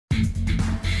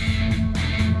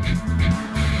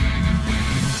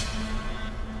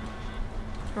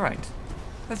Right.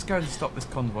 Let's go and stop this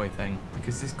convoy thing,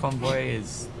 because this convoy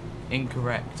is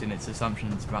incorrect in its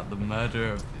assumptions about the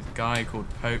murder of this guy called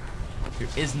Pope, who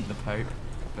isn't the Pope,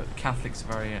 but Catholics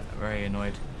are very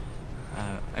annoyed.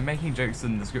 I'm making jokes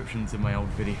in the descriptions in my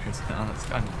old videos now. That's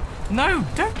kind of... No!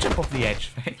 Don't jump off the edge,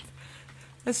 Faith!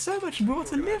 There's so much more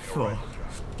to live for!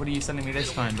 What are you sending me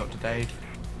this time, Dr. Dave?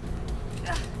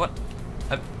 What?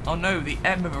 Oh no, the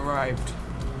M have arrived!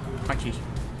 Crikey.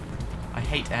 I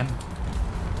hate M.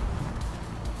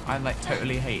 I like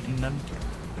totally hating them.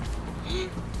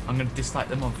 I'm gonna dislike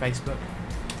them on Facebook,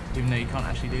 even though you can't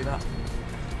actually do that.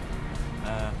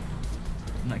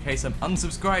 In that case, I'm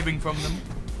unsubscribing from them.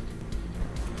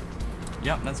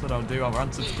 Yep, that's what I'll do. I'll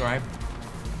unsubscribe.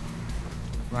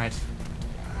 Right.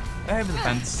 Over the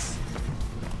fence.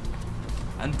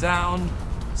 And down.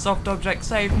 Soft object,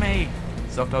 save me!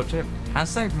 Soft object has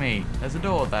saved me. There's a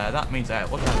door there. That means I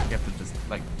automatically have to just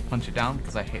like punch it down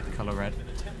because I hate the colour red.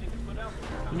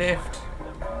 Lift.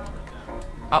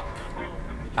 Up.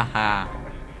 Aha.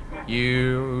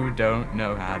 You don't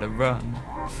know how to run.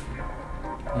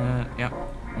 Yep.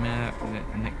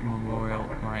 Nick Memorial.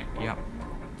 Right, yep.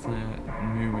 It's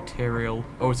a new material.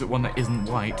 Oh, is it one that isn't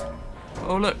white?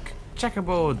 Oh, look.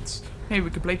 Checkerboards. Maybe we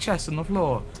could play chess on the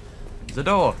floor. There's a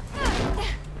door.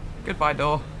 Goodbye,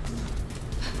 door.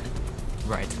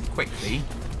 Right, quickly.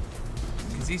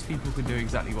 Because these people can do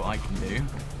exactly what I can do.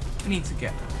 We need to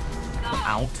get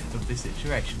out of this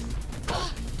situation.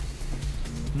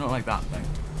 Not like that, though.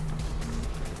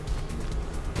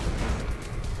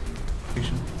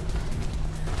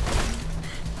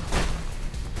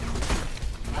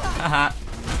 Haha.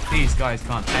 These guys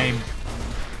can't aim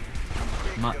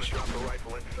much.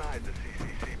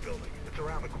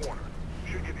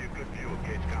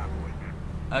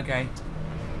 Okay.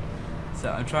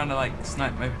 So I'm trying to like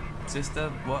snipe my sister.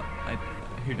 What?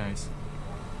 Who knows?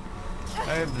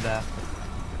 Over there.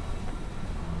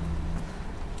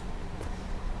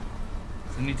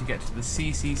 So I need to get to the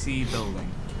CCC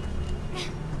building.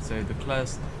 So the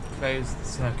closed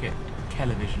circuit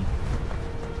television.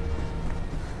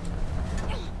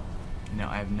 No,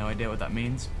 I have no idea what that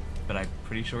means, but I'm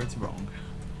pretty sure it's wrong.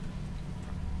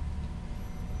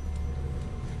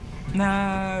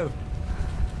 No!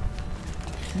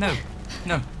 No!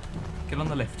 No! Get on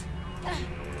the lift.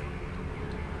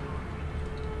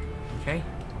 Okay.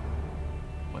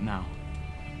 What now?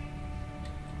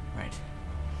 Right.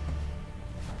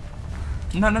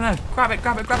 No, no, no! Grab it,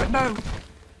 grab it, grab it, no!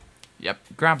 Yep,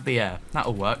 grab the air.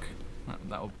 That'll work.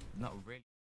 That'll really...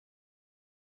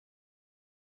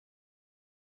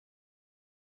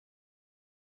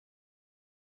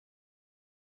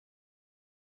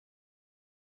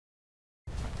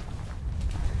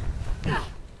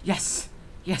 Yes!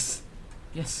 Yes!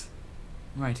 Yes!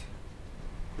 Right.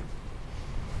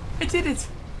 I did it!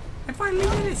 I finally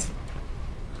did it!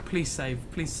 Please save,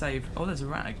 please save. Oh, there's a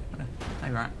rat.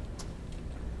 Hey, rat.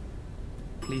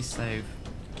 Please save.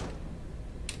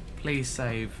 Please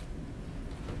save.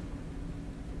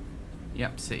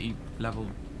 Yep, city level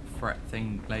threat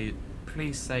thing.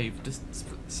 Please save. Just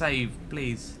save,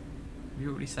 please. Have you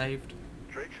already saved?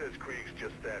 Drake says Krieg's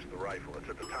just stashed the rifle. It's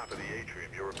at the top of the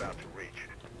atrium you're about to reach.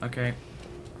 Okay.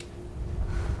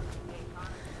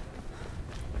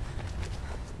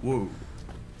 Whoa.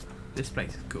 This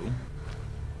place is cool.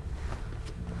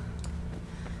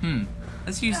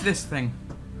 Let's use this thing.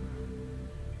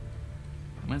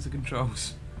 Where's the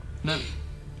controls? No.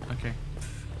 Okay.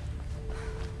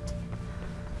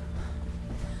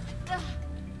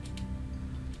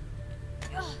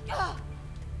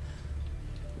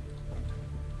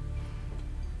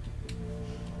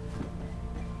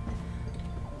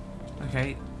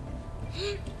 Okay.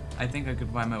 I think I could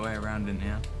find my way around in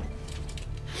here.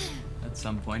 At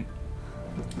some point.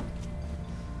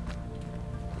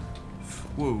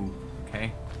 Whoa.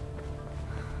 Okay.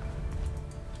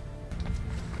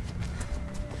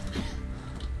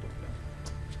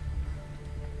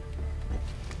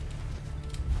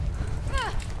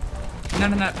 No,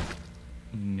 no, no.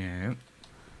 No.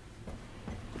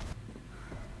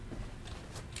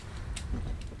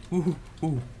 Ooh,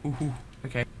 ooh, ooh, ooh.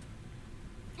 Okay.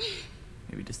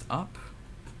 Maybe just up.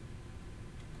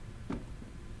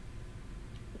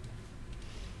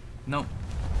 No.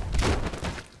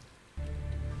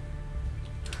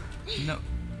 No.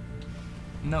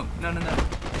 No, no, no, no.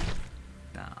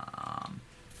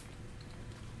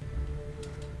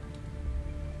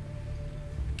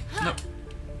 No.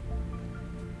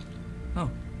 Oh.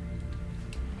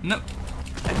 No.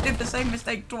 I did the same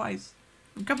mistake twice.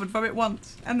 Recovered from it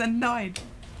once and then died.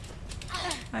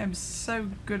 I am so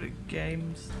good at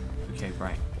games. Okay,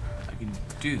 right. I can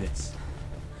do this.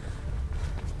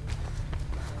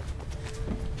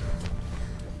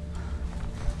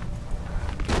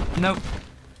 Nope.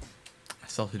 A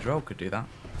sausage roll could do that.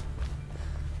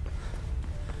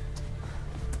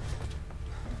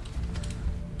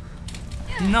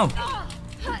 No.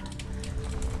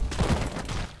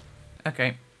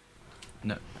 Okay.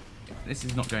 No. This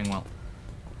is not going well.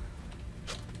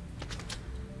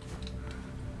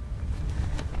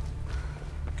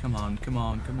 Come on, come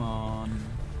on, come on.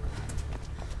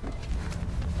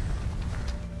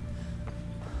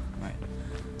 Right.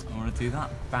 I want to do that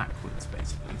backwards,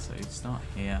 basically. So you start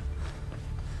here.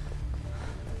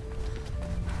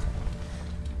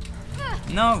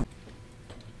 No!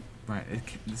 Right,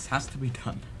 this has to be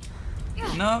done.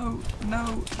 No,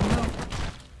 no, no.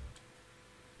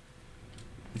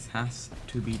 This has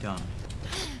to be done.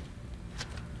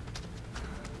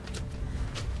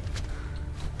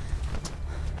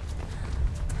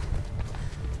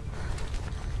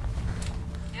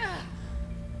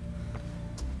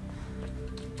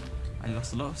 I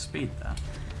lost a lot of speed there.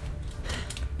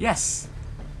 Yes!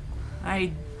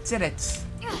 I did it!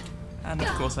 And of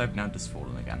course I've now just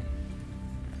fallen again.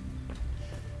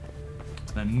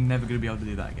 And I'm never going to be able to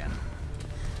do that again.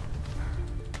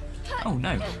 Oh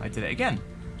no, I did it again.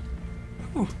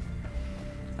 Whew.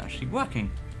 It's actually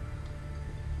working.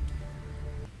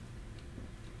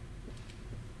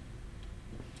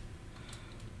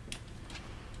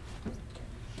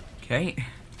 Okay.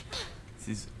 This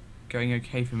is going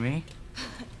okay for me.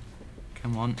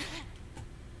 Come on.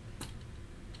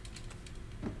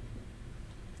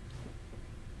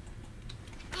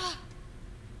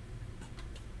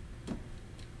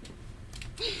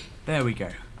 There we go.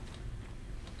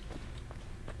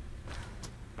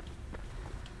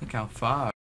 Look how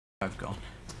far I've gone.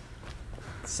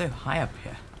 It's so high up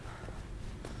here.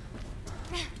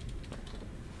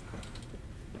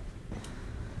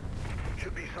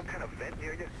 Should be some kind of vent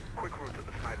near you. Quick route to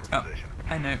the sniper Oh, position.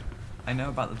 I know. I know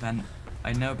about the vent.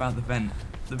 I know about the vent.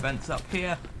 The vent's up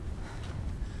here.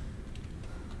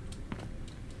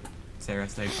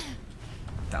 Seriously.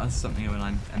 That was something of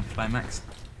an anticlimax.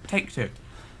 Take two.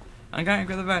 I'm going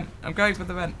for the vent. I'm going for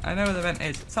the vent. I know where the vent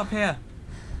is. It's up here.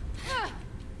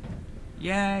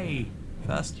 Yay!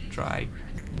 First try.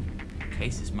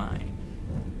 Case is mine.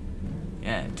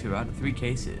 Yeah, 2 out of 3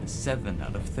 cases. 7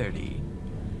 out of 30.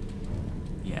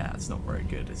 Yeah, that's not very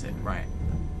good, is it? Right.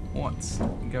 What's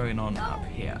going on up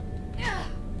here?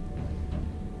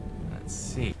 Let's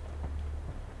see.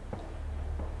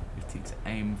 We need to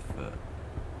aim for...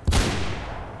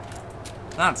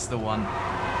 That's the one.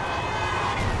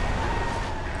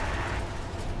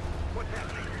 What's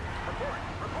happening?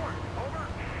 Report,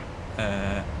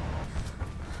 over.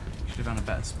 Should have found a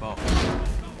better spot.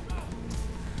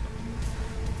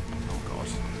 Oh god.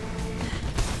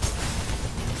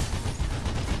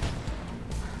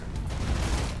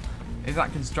 If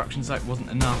that construction site wasn't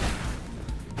enough.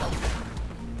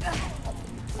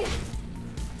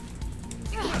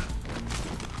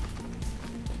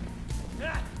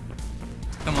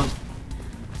 Come on.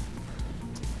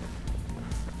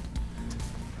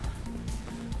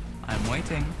 I'm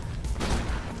waiting.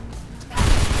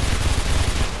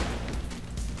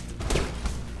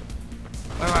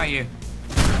 Where are you?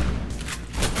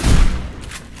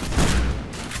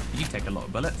 You take a lot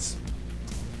of bullets.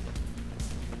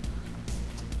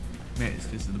 Maybe it's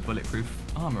because of the bulletproof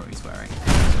armor he's wearing.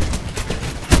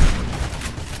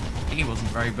 He wasn't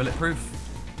very bulletproof.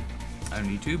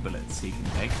 Only 2 bullets he can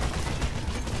take.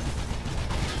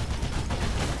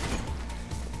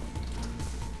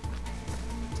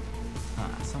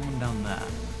 Ah, someone down there.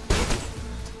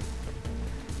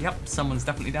 Yep, someone's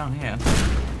definitely down here.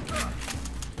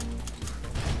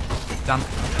 Done.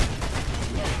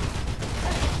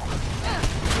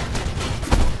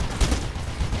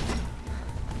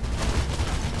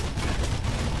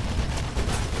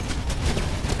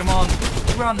 Come on,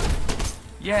 run!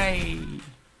 Yay!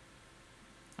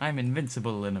 I'm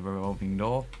invincible in a revolving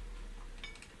door.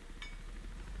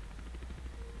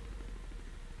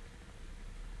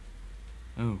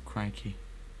 Oh, crikey.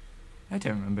 I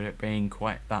don't remember it being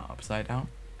quite that upside down.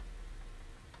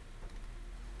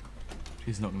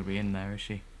 She's not going to be in there, is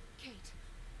she? Kate.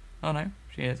 Oh no,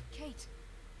 she is. Kate.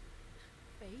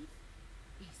 Faith?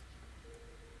 Easy.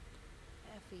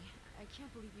 Effie, I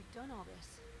can't believe you've done all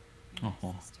this. You're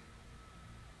my sister.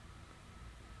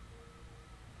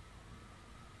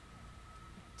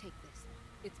 Take this.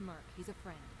 It's Mark. He's a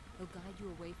friend. He'll guide you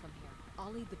away from here.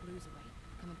 I'll lead the blues away.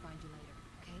 Come and find you later,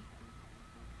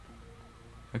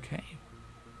 okay? Okay.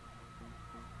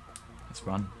 Let's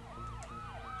run.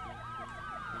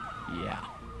 Yeah.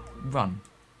 Run.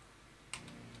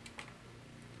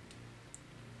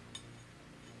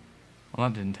 Well,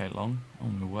 that didn't take long. Oh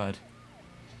my word.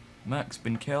 Merc's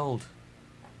been killed.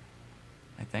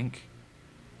 I think.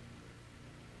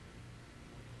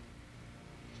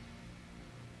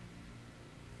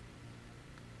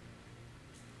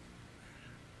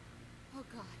 Oh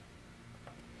God.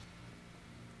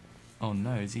 Oh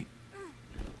no, is he?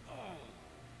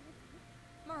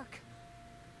 Mark.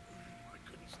 I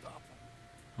couldn't stop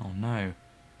them. Oh no.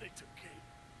 They took Kate.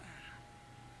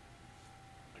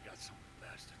 I got some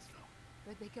bastards, though.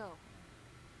 Where'd they go?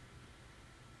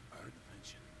 I heard the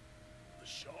mention. The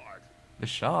Shard. The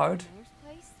Shard? Miller's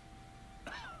place?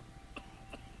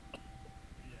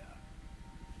 Yeah.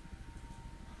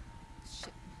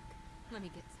 Shit, Mark. Let me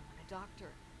get someone, a doctor.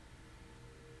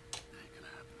 Ain't gonna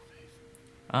happen, Faith.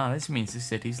 Ah, this means the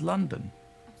city's London.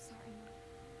 I'm sorry, Mark.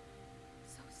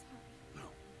 So sorry.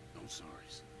 No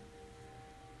sorries.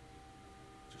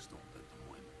 Just don't let them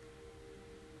win.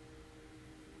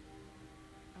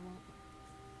 I won't, Mark.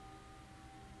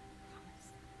 Promise.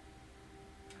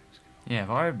 Thanks, kiddo. Yeah, if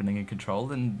I had been in control,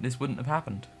 then this wouldn't have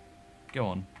happened. Go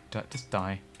on. Just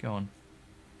die. Go on.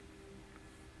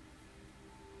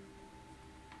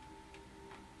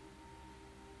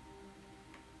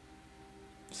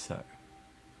 So.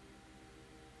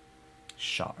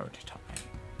 Shard time.